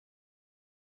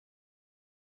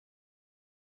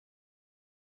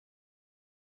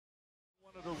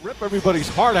Wanted to rip everybody's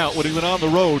heart out when he went on the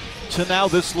road to now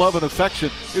this love and affection.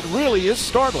 It really is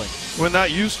startling. We're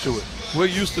not used to it. We're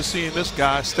used to seeing this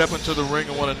guy step into the ring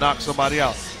and want to knock somebody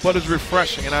out. But it's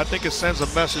refreshing, and I think it sends a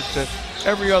message to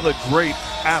every other great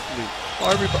athlete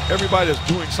or everybody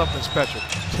that's doing something special.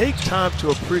 Take time to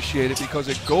appreciate it because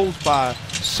it goes by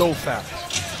so fast.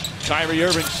 Kyrie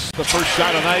Irving's the first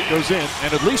shot of the night goes in,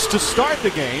 and at least to start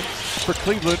the game for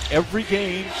Cleveland, every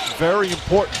game very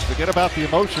important. Forget about the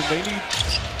emotion. They need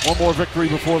one more victory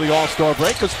before the All-Star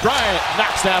break because Bryant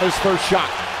knocks down his first shot.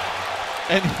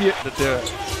 And that they're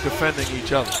defending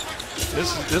each other.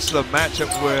 This is a matchup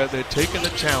where they're taking the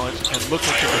challenge and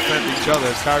looking to defend each other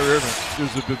as Kyrie Irving.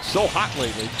 Has been so hot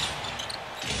lately.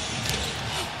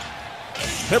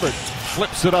 Hibbert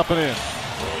flips it up and in.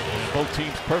 Both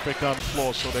teams perfect on the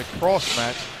floor, so they cross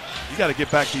match. You got to get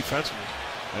back defensively.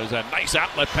 There's a nice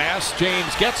outlet pass.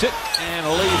 James gets it and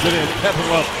lays it in. Kevin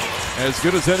Love, as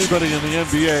good as anybody in the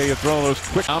NBA, at throwing those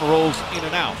quick down rolls in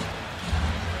and out.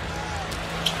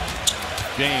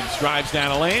 James drives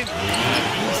down a lane.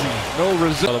 No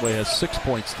resist. By the way, has 6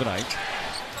 points tonight.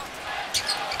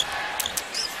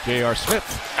 J.R.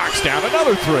 Smith knocks down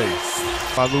another three.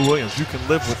 By Lou Williams, you can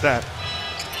live with that.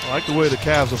 I like the way the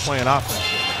Cavs are playing offense.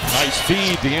 Nice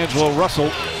feed, D'Angelo Russell.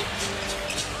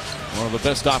 One of the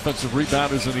best offensive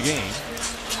rebounders in the game.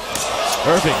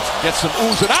 Irving gets some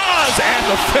oohs and ahs, and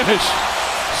the finish.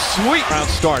 Sweet round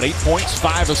start. 8 points,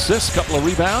 5 assists, couple of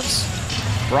rebounds.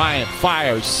 Bryant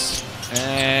fires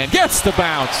and gets the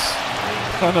bounce.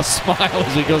 And a smile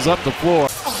as he goes up the floor.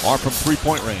 Or from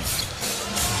three-point range.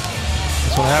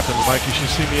 That's what happens, Mike. You should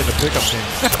see me in the pickup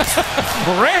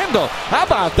game. Randle, how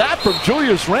about that from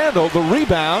Julius Randle? The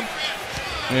rebound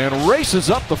and races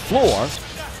up the floor.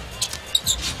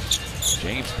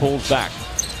 James pulls back.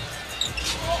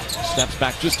 Steps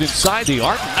back just inside the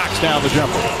arc and knocks down the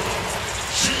jumper.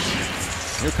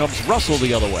 Here comes Russell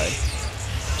the other way.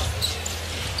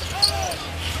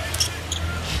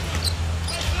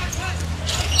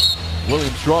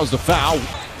 Williams draws the foul.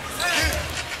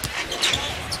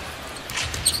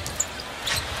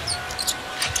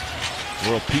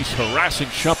 World Peace harassing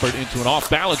Shumpert into an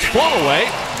off-balance float away.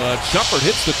 But Shumpert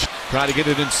hits the try to get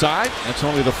it inside. That's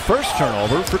only the first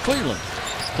turnover for Cleveland.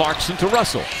 Clarkson to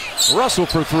Russell. Russell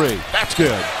for three. That's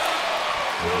good.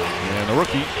 And the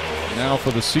rookie now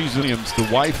for the season, the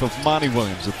wife of Monty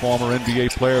Williams, the former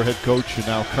NBA player, head coach, and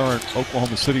now current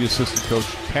Oklahoma City assistant coach,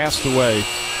 passed away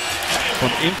from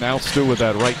now still with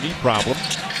that right knee problem.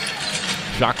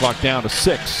 Shot clock down to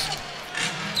 6.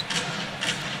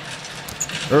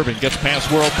 Irving gets past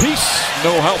World Peace.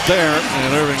 No help there,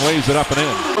 and Irving lays it up and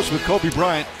in. With Kobe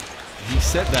Bryant, he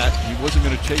said that he wasn't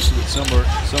going to chase it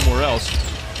somewhere else.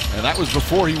 And that was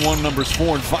before he won numbers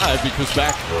 4 and 5, because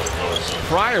back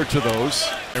prior to those,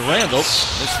 Randall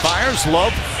misfires.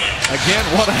 Love again,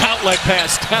 what an outlet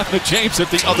pass down to James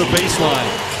at the other baseline.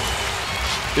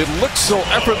 It looks so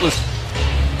effortless.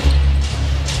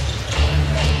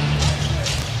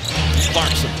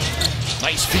 Clarkson,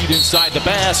 nice feed inside the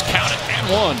basket, count it, and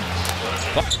one.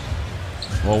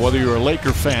 Well, whether you're a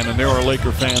Laker fan, and there are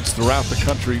Laker fans throughout the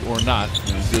country or not,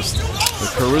 just the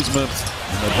charisma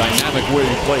and the dynamic way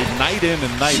he played night in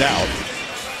and night out.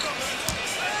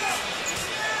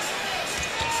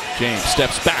 James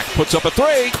steps back, puts up a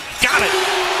three, got it!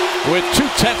 With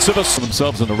 2/10 of a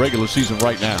themselves in the regular season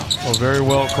right now. Well, very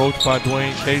well coached by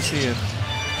Dwayne Casey, and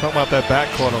talking about that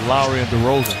backcourt of Lowry and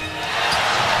DeRozan.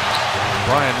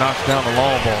 Bryant knocks down the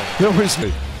long ball. There is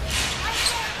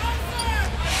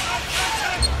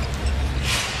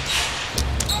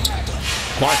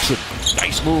Clarkson,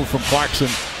 nice move from Clarkson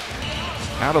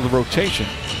out of the rotation.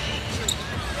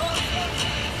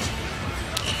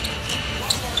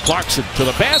 Clarkson to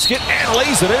the basket and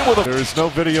lays it in with a... There is no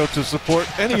video to support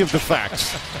any of the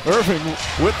facts. Irving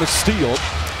with the steal.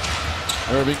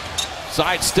 Irving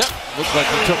sidestep. Looks like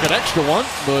he took an extra one,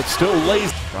 but still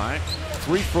lays. Right.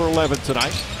 3 for 11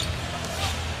 tonight.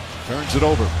 Turns it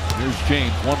over. Here's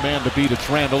James. One man to beat. It's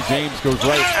Randall. James goes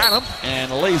right at him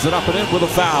and lays it up and in with a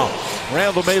foul.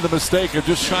 Randall made the mistake of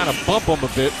just trying to bump him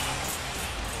a bit.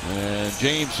 And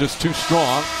James just too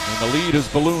strong. And the lead is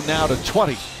ballooned now to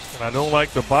 20. And I don't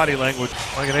like the body language.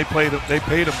 Like, they paid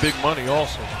him big money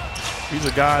also. He's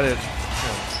a guy that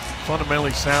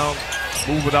fundamentally sound,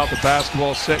 move without the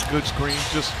basketball, set good screens,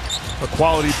 just a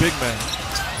quality big man.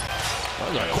 That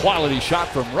was a quality shot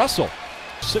from Russell.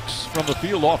 6 from the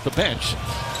field off the bench.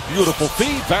 Beautiful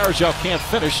feed. Varejao can't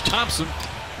finish. Thompson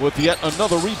with yet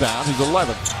another rebound. He's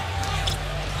 11.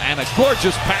 And a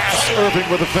gorgeous pass. Irving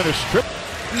with a finish. Trip.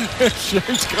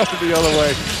 Shane's coming the other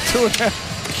way. 2.5.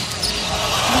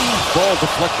 Ball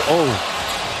deflected. Oh.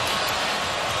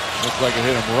 Looked like it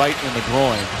hit him right in the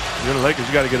groin. You're the Lakers,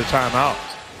 you got to get a timeout.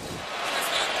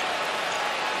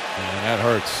 And that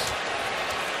hurts.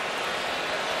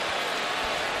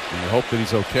 And you hope that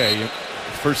he's okay. The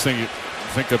first thing you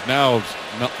think of now is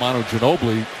Manu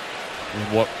Ginobili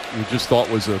in what you just thought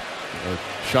was a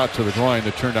shot to the groin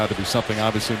that turned out to be something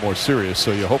obviously more serious.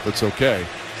 So you hope it's okay.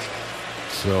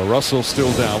 So Russell's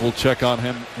still down. We'll check on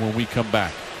him when we come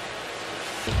back.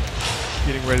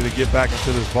 Getting ready to get back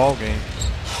into this ball game.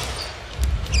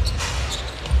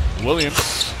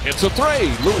 Williams hits a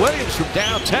three. Lou Williams from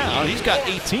downtown. He's got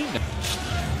 18.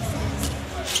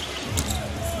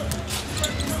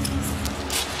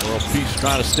 World Peace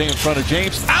trying to stay in front of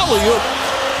James. Alley-oop.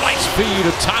 Nice feed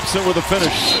to Thompson with a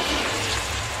finish.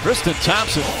 Tristan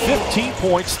Thompson, 15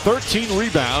 points, 13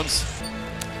 rebounds.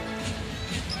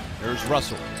 There's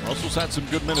Russell. Russell's had some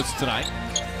good minutes tonight.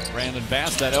 Brandon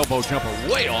Bass, that elbow jumper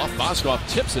way off. Boscoff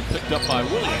tips it, picked up by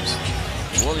Williams.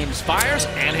 Williams fires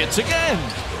and hits again.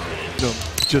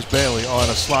 Just barely on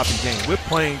a sloppy game. We're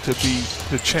playing to be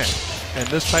the champ. And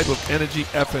this type of energy,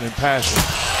 effort, and passion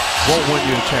won't win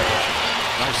you the championship.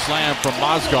 Nice slam from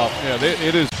Mozgov. Yeah,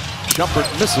 it is. Shumpert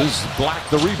misses. Black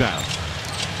the rebound.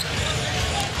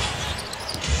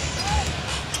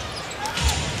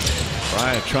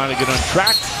 Bryant trying to get on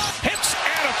track. Hits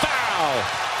and a foul.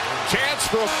 Chance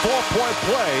for a 4-point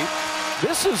play.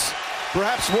 This is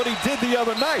perhaps what he did the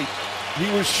other night. He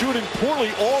was shooting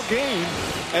poorly all game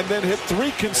and then hit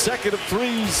 3 consecutive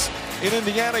threes in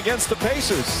Indiana against the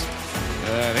Pacers.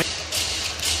 And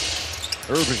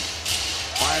Irving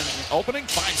finding an opening,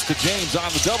 finds to James on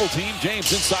the double team.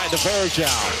 James inside the Varejao.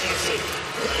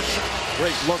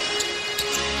 Great look.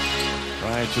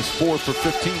 Bryant just 4 for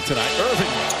 15 tonight.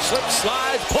 Irving slips,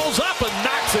 slides, pulls up and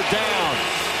knocks it down.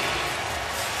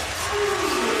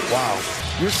 Wow.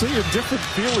 You're seeing different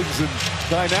feelings and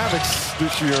dynamics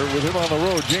this year with him on the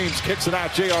road. James kicks it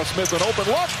out. J.R. Smith, an open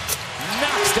look.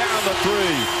 Knocks down the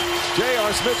three.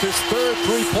 J.R. Smith, his third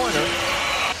three-pointer.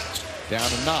 Down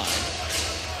to 9.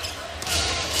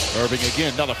 Irving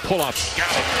again, another pull-up.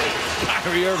 Got it.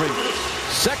 Kyrie Irving.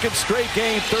 Second straight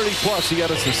game, 30-plus. He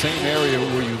got us the same area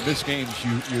where you miss games.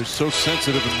 You're so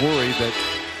sensitive and worried that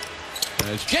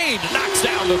as James knocks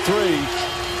down the three.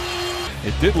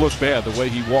 It did look bad the way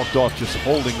he walked off just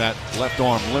holding that left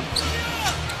arm limp.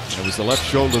 It was the left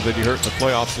shoulder that he hurt in the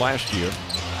playoffs last year.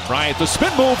 Bryant, the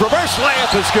spin move, reverse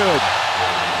layup is good.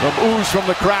 From ooze from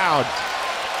the crowd.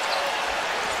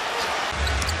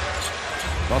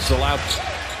 Russell out.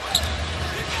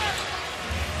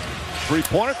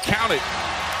 Three-pointer, count it.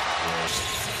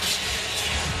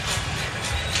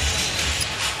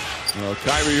 Well,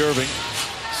 Kyrie Irving,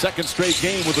 second straight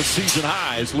game with a season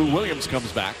high as Lou Williams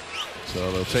comes back.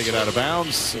 So they'll take it out of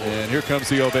bounds, and here comes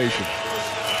the ovation.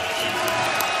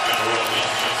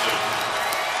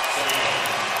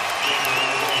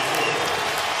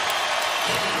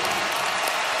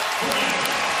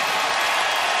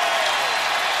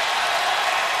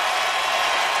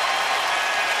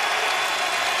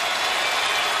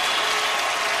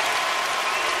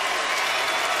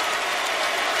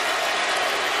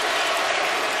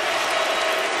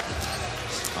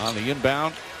 On the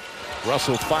inbound,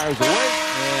 Russell fires away,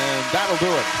 and that'll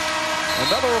do it.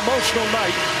 Another emotional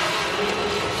night.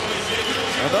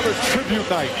 Another tribute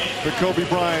night for Kobe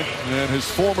Bryant and his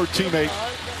former teammate,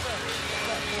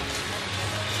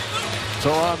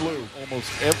 Tyronn Lue.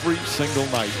 Almost every single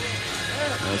night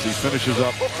as he finishes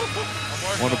up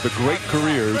one of the great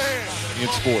careers in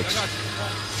sports.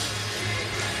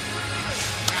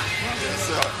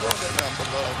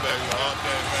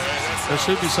 There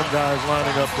should be some guys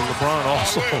lining up for LeBron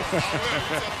also.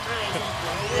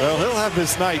 Well, he'll have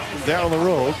this night down the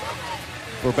road.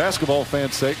 For basketball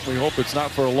fans' sake, we hope it's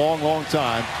not for a long, long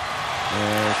time.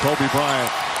 And Kobe Bryant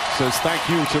says thank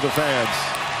you to the fans.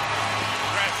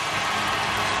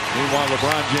 Meanwhile,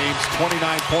 LeBron James,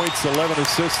 29 points, 11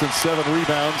 assists, and 7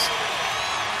 rebounds.